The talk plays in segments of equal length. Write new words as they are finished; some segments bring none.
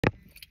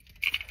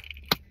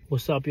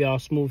What's up, y'all?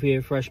 Smooth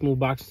here, Fresh Smooth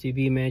Boxing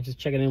TV, man. Just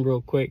checking in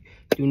real quick.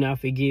 Do not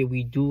forget,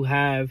 we do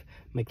have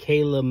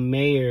Mikayla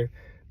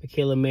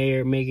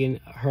making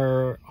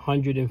her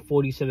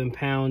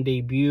 147-pound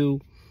debut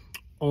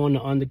on the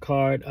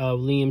undercard of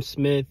Liam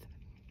Smith,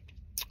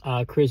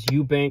 Chris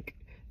Eubank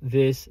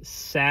this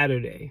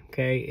Saturday,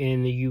 okay,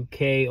 in the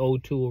UK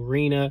O2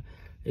 Arena.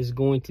 Is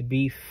going to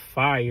be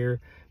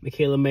fire.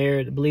 Mikayla Mayer,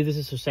 I believe this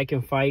is her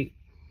second fight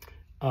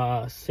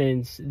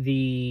since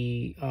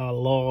the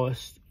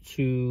loss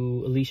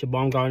to Alicia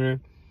Baumgartner.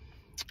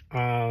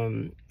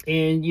 And,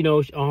 you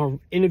know, on her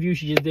interview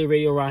she just did,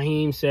 Radio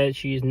Raheem said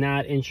she is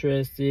not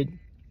interested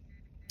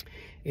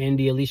in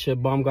the Alicia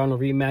Baumgartner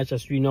rematch.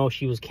 As you know,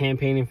 she was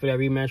campaigning for that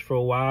rematch for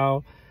a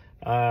while.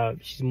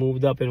 She's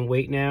moved up in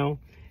weight now,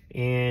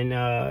 and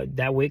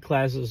that weight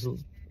class is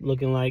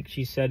looking like,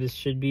 she said, it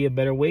should be a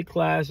better weight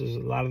class. There's a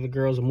lot of the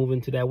girls are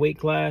moving to that weight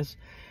class.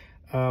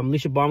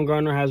 Alicia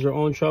Baumgartner has her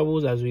own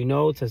troubles, as we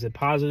know, tested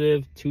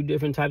positive, 2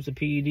 different types of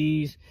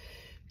PEDs.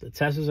 The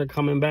tests are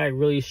coming back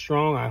really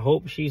strong. I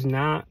hope she's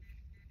not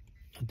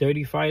a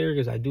dirty fighter,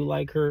 because I do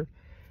like her.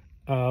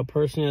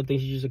 Personally, I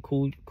think she's just a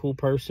cool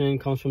person.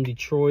 Comes from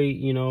Detroit,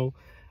 you know.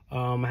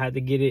 I had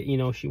to get it, you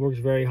know, she works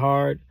very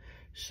hard.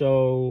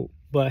 So,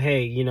 but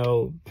hey, you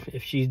know,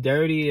 if she's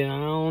dirty, I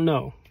don't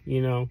know,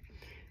 you know.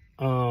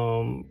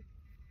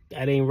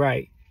 That ain't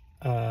right.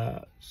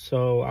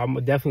 So I'm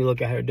gonna definitely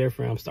look at her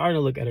different. I'm starting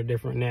to look at her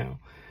different now.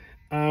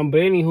 But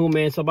anywho,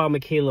 man, it's about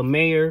Mikayla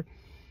Mayer.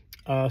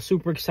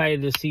 Super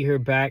excited to see her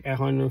back at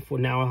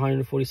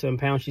 147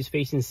 pounds. She's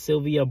facing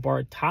Silvia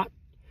Bartot,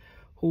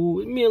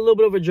 who, I mean, a little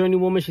bit of a journey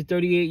woman. She's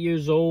 38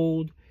 years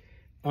old.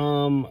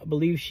 I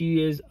believe she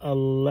is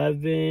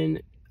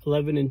 11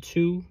 and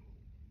 2.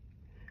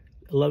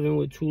 11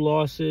 with 2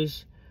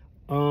 losses.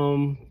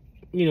 You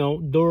know,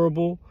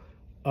 durable.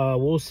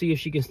 We'll see if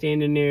she can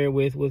stand in there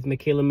with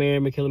Mikayla Mayer.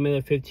 Mikayla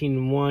Mayer 15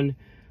 and 1.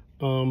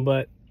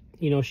 But,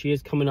 you know, she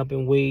is coming up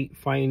in weight,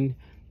 fighting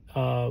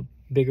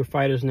bigger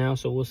fighters now.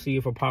 So we'll see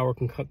if her power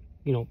can,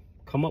 you know,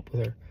 come up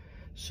with her.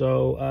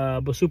 So,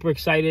 but super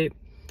excited.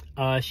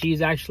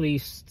 She's actually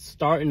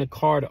starting the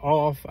card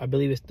off. I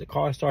believe the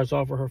card starts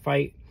off with her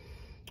fight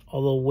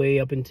all the way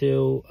up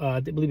until,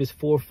 I believe it's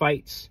 4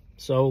 fights.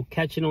 So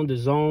catching on the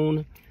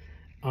zone.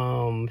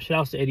 Shout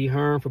out to Eddie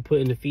Hearn for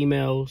putting the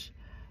females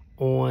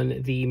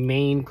on the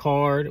main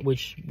card,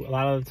 which a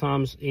lot of the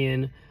times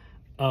in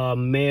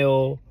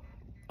male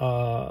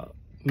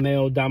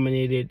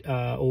dominated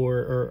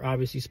or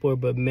obviously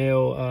sport, but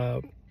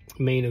male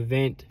main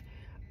event,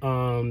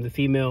 the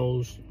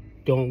females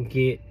don't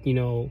get, you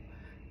know,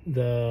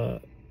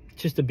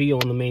 just to be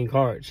on the main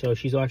card. So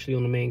she's actually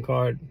on the main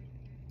card.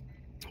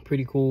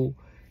 Pretty cool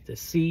to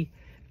see.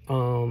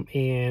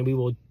 And we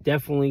will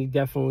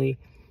definitely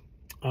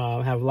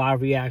have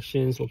live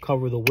reactions. We'll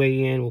cover the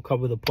weigh-in. We'll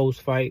cover the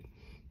post-fight.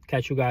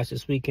 Catch you guys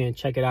this weekend.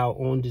 Check it out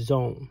on the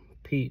zone.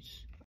 Peace.